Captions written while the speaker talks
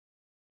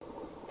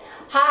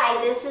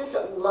Hi, this is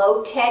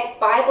Low Tech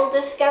Bible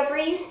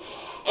Discoveries,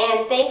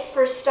 and thanks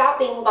for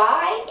stopping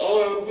by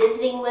and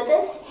visiting with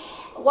us.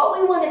 What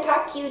we want to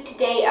talk to you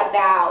today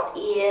about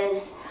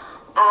is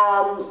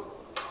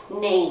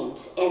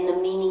names and the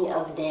meaning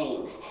of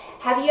names.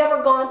 Have you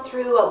ever gone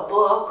through a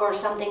book or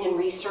something and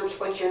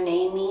researched what your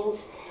name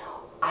means?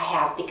 I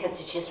have,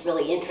 because it's just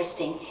really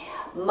interesting.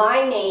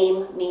 My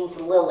name means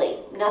Lily.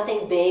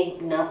 Nothing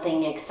big,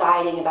 nothing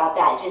exciting about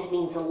that. It just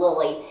means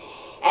Lily.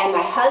 And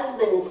my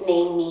husband's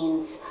name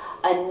means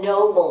a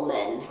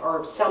nobleman,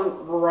 or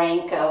some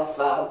rank of,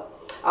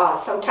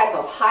 some type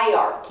of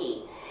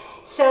hierarchy.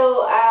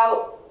 So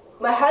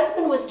my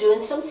husband was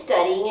doing some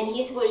studying, and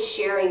he was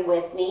sharing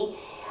with me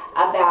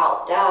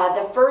about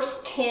the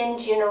first 10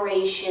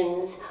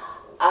 generations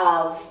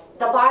of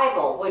the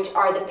Bible, which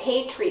are the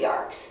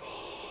patriarchs.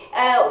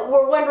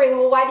 We're wondering,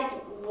 well,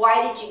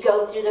 why did you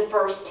go through the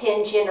first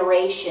 10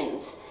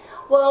 generations?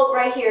 Well,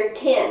 right here,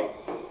 10.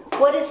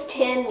 What does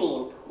 10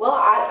 mean? Well,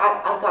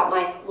 I've got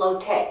my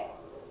low-tech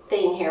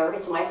thing here.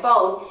 It's my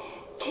phone.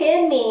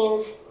 10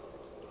 means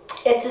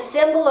it's a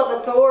symbol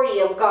of authority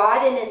of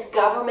God and His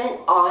government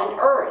on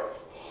earth.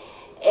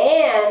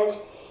 And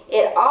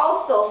it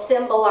also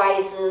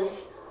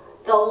symbolizes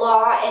the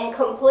law and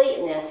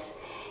completeness.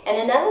 And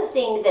another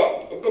thing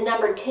that the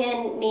number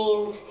 10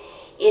 means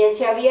is,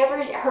 have you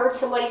ever heard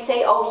somebody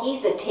say, oh,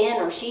 he's a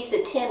 10 or she's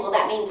a 10? Well,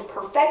 that means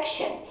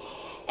perfection.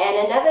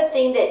 And another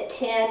thing that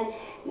 10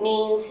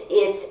 means,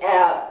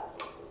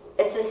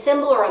 it's a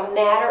symbol or a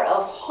matter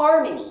of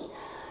harmony.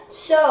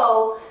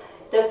 So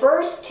the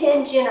first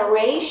 10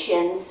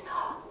 generations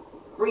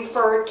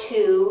refer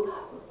to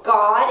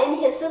God and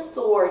His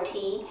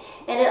authority,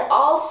 and it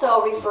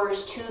also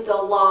refers to the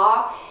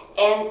law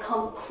and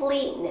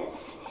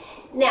completeness.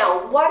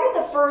 Now, what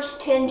are the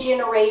first 10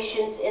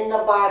 generations in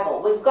the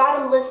Bible? We've got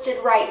them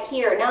listed right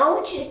here. Now, I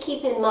want you to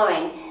keep in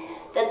mind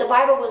that the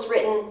Bible was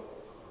written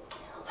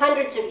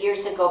hundreds of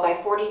years ago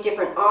by 40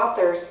 different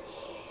authors,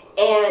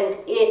 and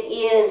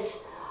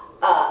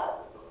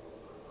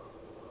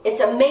it's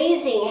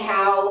amazing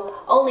how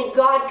only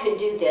God could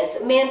do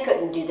this. Man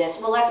couldn't do this.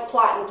 Well, let's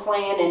plot and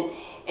plan,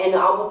 and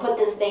we'll put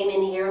this name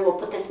in here, and we'll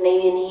put this name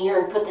in here,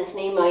 and put this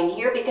name in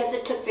here, because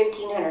it took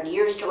 1,500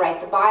 years to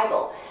write the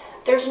Bible.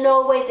 There's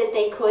no way that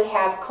they could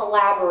have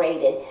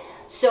collaborated.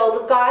 So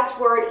the God's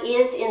Word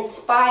is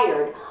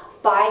inspired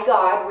by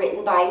God,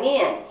 written by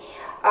man.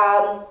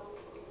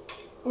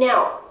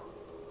 Now,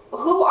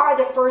 who are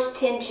the first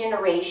 10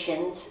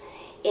 generations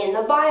in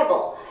the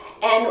Bible?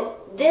 And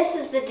this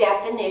is the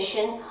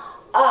definition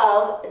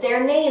of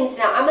their names.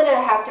 Now, I'm going to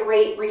have to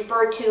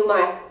refer to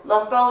my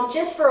phone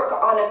just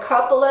on a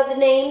couple of the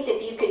names,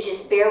 if you could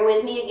just bear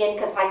with me again,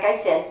 because like I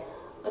said,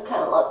 I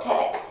kind of love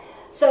tech.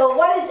 So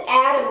what does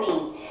Adam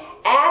mean?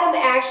 Adam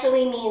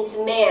actually means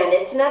man.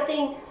 It's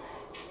nothing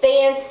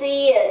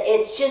fancy.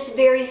 It's just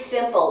very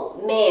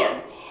simple,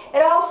 man.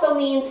 It also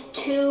means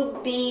to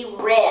be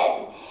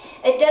read.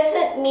 It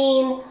doesn't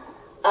mean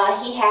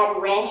he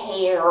had red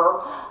hair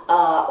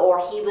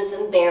or he was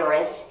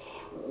embarrassed.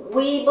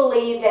 We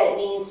believe that it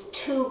means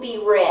to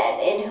be read,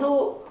 and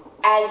who,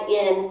 as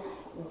in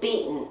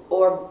beaten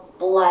or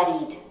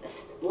bloodied,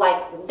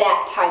 like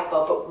that type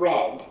of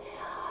red.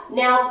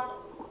 Now,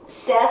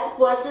 Seth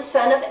was the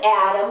son of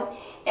Adam,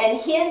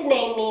 and his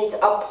name means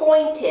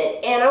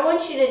appointed. And I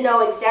want you to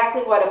know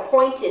exactly what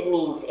appointed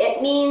means.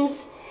 It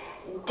means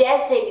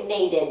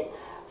designated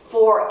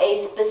for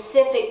a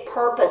specific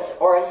purpose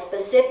or a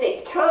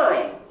specific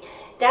time.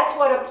 That's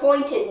what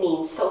appointed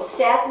means. So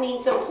Seth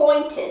means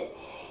appointed.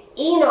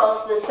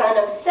 Enos, the son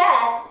of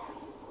Seth,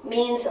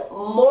 means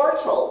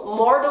mortal.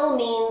 Mortal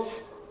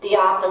means the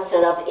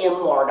opposite of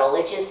immortal.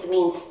 It just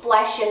means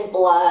flesh and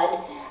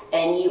blood,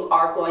 and you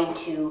are going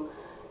to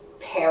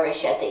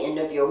perish at the end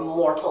of your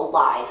mortal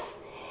life.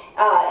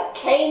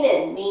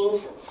 Canaan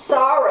means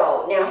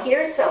sorrow. Now,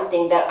 here's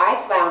something that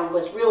I found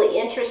was really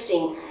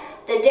interesting.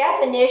 The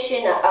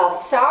definition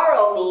of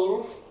sorrow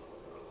means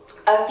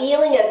a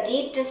feeling of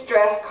deep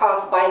distress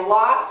caused by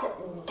loss,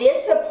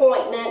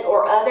 disappointment,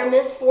 or other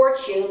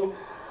misfortune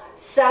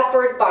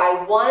suffered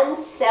by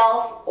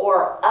oneself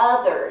or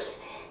others.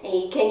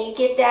 And can you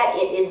get that?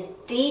 It is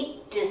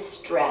deep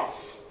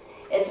distress.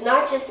 It's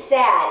not just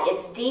sad,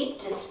 it's deep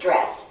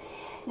distress.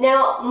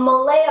 Now,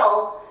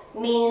 Malel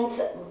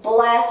means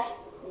bless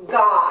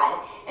God.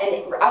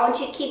 And I want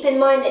you to keep in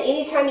mind that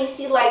anytime you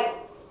see like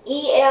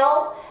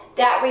E-L,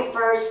 that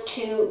refers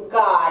to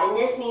God. And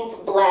this means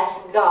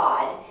bless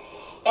God.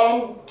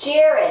 And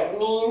Jared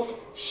means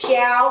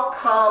shall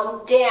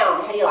come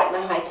down. How do you like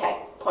my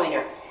high-tech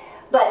pointer?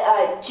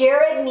 But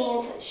Jared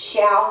means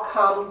shall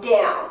come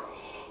down.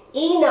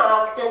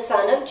 Enoch, the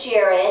son of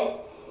Jared,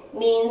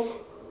 means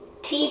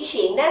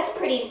teaching. That's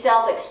pretty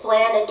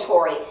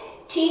self-explanatory.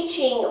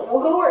 Teaching,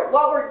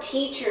 what were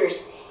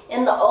teachers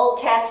in the Old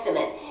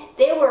Testament?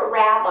 They were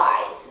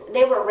rabbis.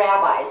 They were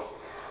rabbis.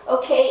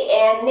 Okay,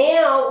 and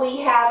now we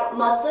have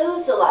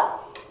Methuselah.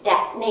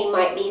 That name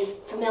might be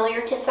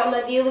familiar to some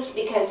of you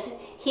because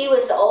he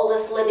was the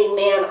oldest living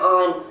man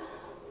on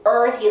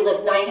earth. He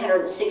lived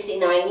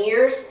 969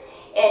 years.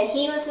 and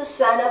he was the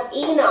son of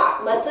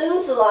Enoch.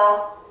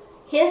 Methuselah,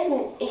 his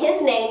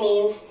name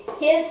means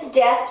his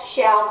death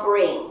shall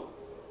bring.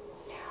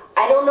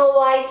 I don't know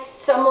why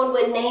someone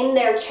would name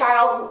their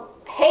child,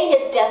 hey,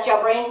 his death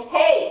shall bring,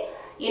 hey,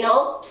 you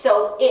know.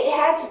 So it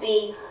had to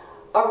be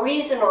a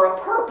reason or a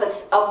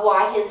purpose of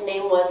why his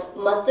name was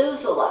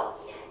Methuselah.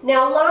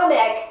 Now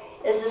Lamech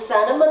is the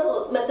son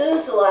of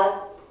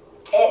Methuselah.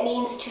 It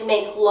means to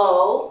make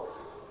low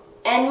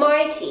and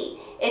mighty.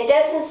 It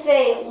doesn't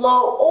say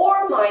low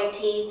or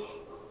mighty.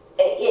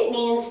 It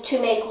means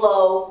to make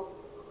low,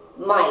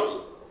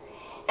 mighty.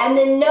 And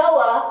then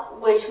Noah,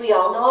 which we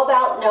all know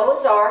about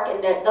Noah's Ark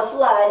and the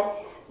flood,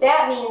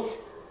 that means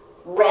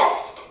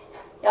rest.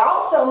 It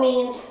also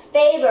means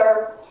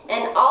favor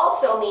and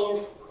also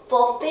means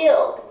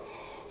fulfilled.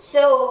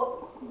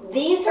 So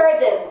these are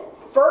the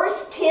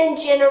first 10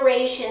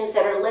 generations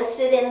that are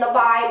listed in the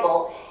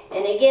Bible.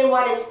 And again,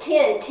 what is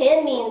 10?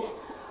 10 means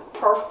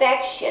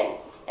perfection.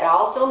 It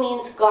also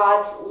means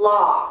God's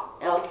law.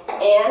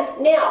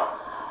 And now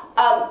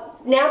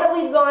that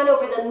we've gone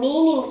over the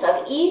meanings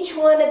of each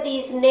one of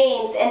these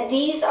names, and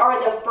these are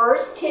the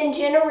first 10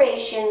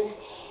 generations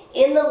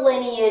in the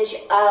lineage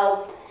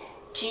of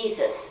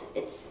Jesus.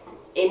 It's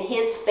in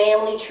his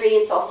family tree.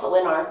 It's also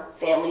in our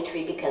family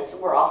tree because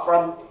we're all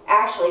from,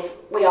 actually,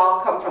 we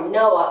all come from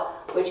Noah,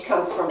 which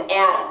comes from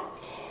Adam.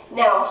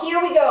 Now,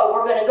 here we go.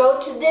 We're going to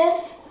go to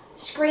this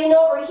screen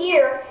over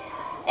here,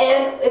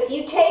 and if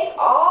you take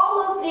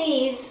all of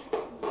these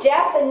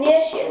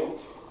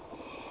definitions,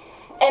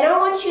 and I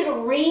want you to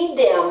read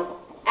them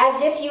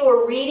as if you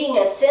were reading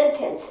a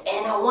sentence,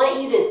 and I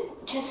want you to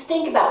just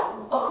think about,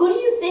 who do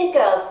you think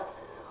of,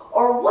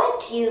 or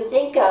what do you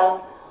think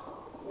of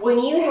when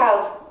you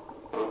have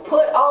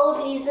put all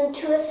of these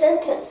into a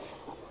sentence?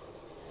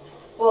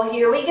 Well,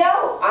 here we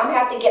go. I'm going to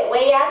have to get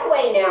way out of the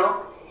way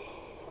now.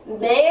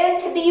 Man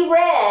to be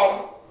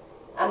read,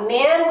 a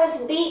man was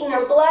beaten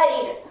or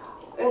bloodied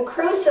and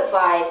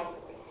crucified,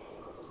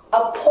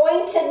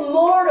 appointed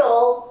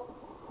mortal,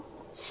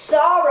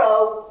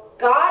 sorrow,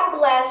 God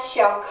bless,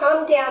 shall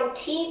come down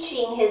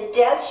teaching, his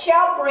death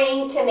shall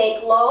bring, to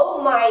make low,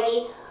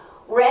 mighty,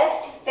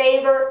 rest,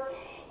 favor,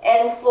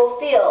 and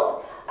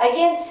fulfilled.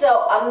 Again,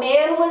 so a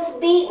man was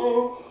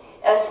beaten,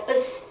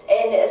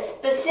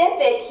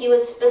 he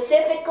was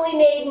specifically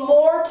made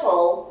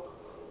mortal.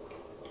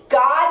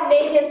 God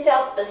made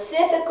himself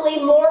specifically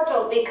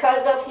mortal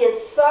because of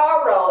his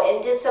sorrow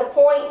and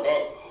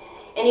disappointment,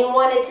 and he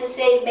wanted to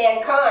save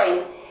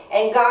mankind,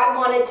 and God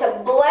wanted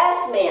to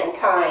bless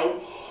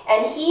mankind,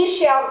 and he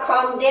shall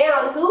come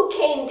down. Who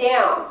came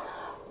down?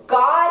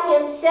 God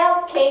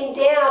himself came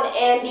down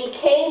and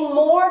became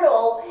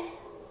mortal,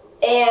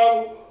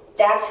 and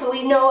that's who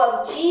we know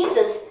of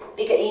Jesus,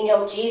 because you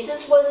know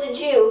Jesus was a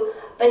Jew,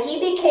 but he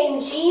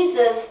became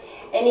Jesus,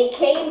 and he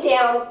came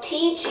down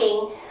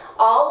teaching.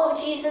 All of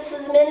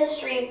Jesus'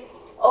 ministry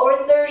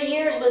over 30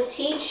 years was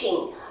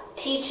teaching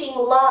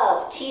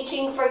love,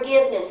 teaching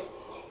forgiveness,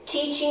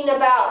 teaching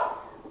about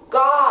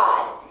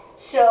God.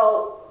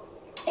 So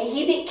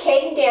he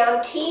came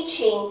down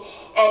teaching,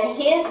 and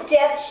his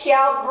death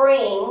shall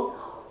bring.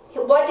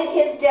 What did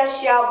his death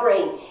shall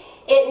bring?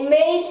 It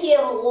made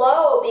him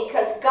low,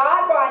 because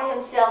God brought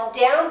himself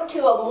down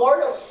to a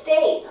mortal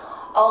state,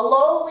 a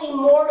lowly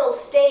mortal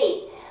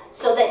state,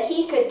 so that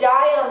he could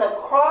die on the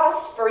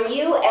cross for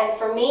you and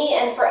for me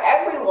and for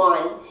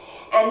everyone.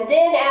 And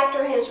then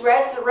after his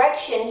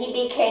resurrection,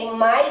 he became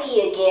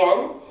mighty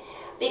again,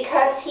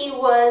 because he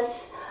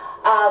was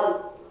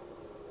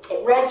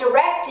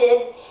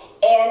resurrected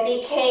and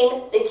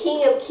became the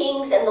King of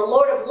Kings and the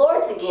Lord of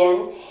Lords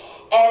again.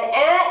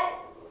 And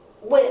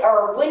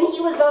when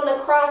he was on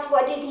the cross,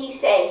 what did he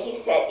say? He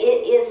said,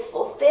 "It is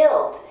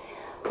fulfilled."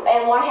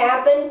 And what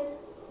happened?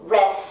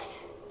 Rest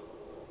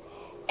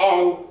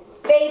and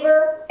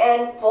favor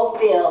and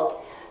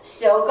fulfilled.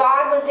 So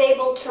God was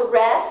able to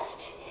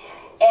rest,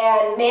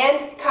 and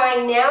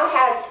mankind now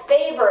has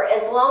favor.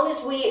 As long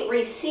as we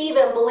receive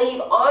and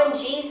believe on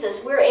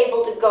Jesus, we're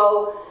able to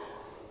go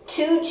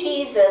to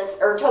Jesus,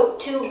 or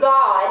to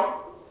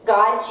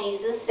God,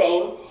 Jesus,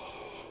 same,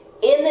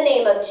 in the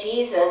name of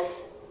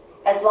Jesus,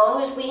 as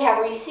long as we have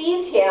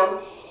received him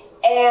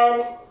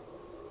and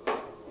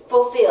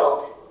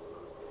fulfilled.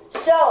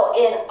 So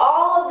in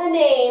all of the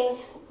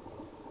names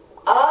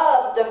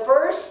of the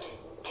first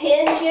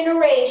 10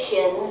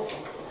 generations,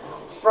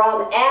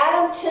 from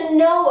Adam to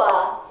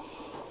Noah,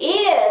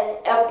 is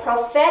a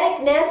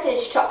prophetic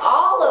message to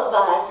all of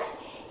us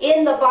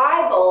in the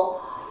Bible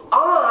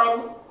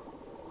on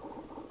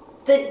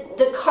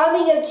the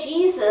coming of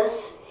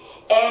Jesus,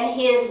 and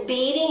his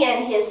beating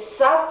and his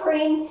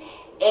suffering,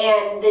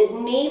 and the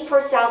need for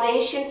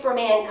salvation for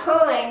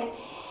mankind,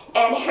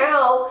 and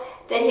how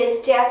that his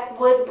death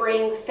would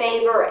bring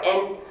favor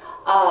and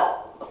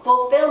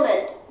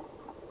fulfillment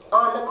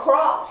on the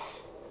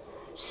cross.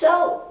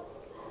 So,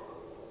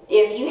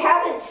 if you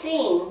haven't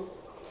seen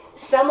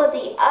some of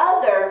the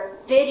other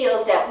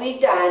videos that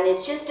we've done,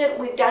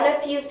 we've done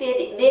a few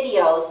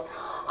videos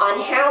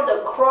on how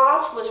the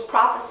cross was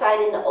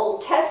prophesied in the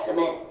Old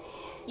Testament.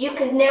 You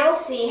can now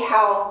see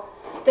how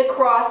The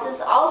cross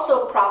is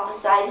also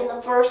prophesied in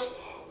the first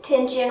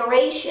 10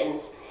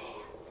 generations,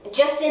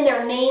 just in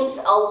their names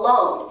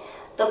alone.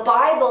 The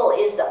Bible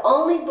is the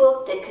only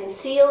book that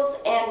conceals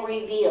and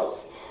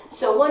reveals.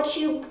 So once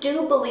you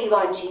do believe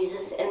on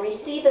Jesus and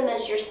receive Him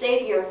as your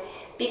Savior,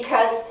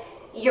 because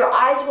your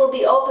eyes will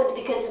be opened,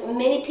 because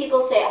many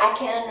people say, I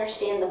can't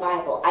understand the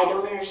Bible. I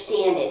don't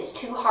understand it. It's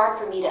too hard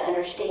for me to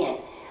understand.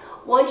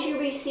 Once you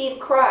receive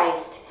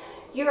Christ,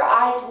 your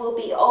eyes will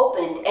be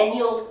opened, and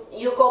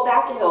you'll go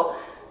back and go,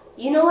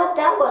 you know what,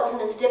 that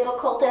wasn't as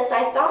difficult as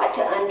I thought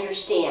to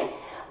understand.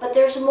 But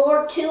there's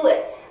more to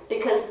it,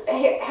 because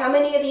how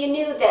many of you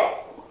knew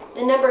that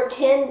the number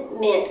 10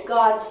 meant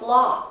God's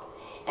law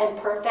and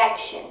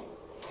perfection?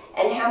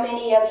 And how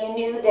many of you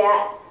knew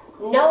that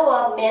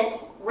Noah meant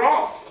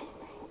rest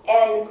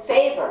and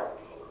favor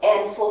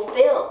and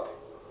fulfilled?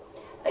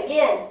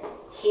 Again,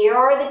 here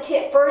are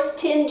the first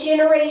 10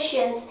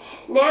 generations.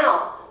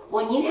 Now,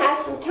 when you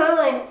have some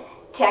time,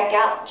 check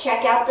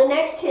out the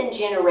next 10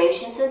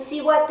 generations and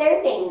see what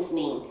their names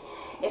mean.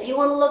 If you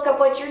want to look up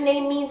what your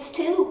name means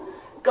too,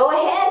 go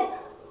ahead.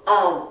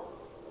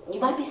 You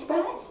might be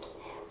surprised.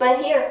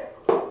 But here,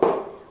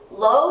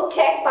 Low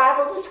Tech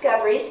Bible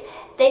Discoveries.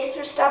 Thanks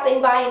for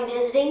stopping by and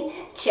visiting.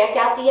 Check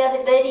out the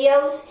other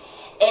videos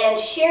and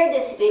share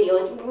this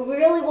video. We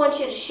really want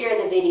you to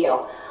share the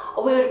video.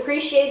 We would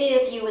appreciate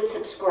it if you would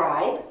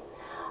subscribe.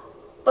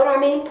 But our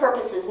main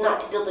purpose is not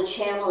to build a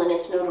channel and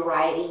its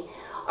notoriety.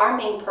 Our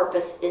main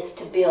purpose is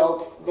to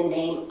build the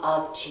name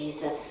of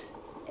Jesus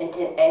and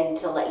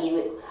to let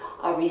you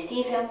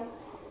receive Him,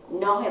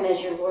 know Him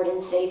as your Lord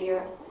and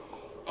Savior.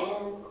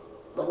 And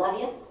we love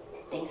you.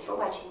 Thanks for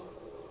watching.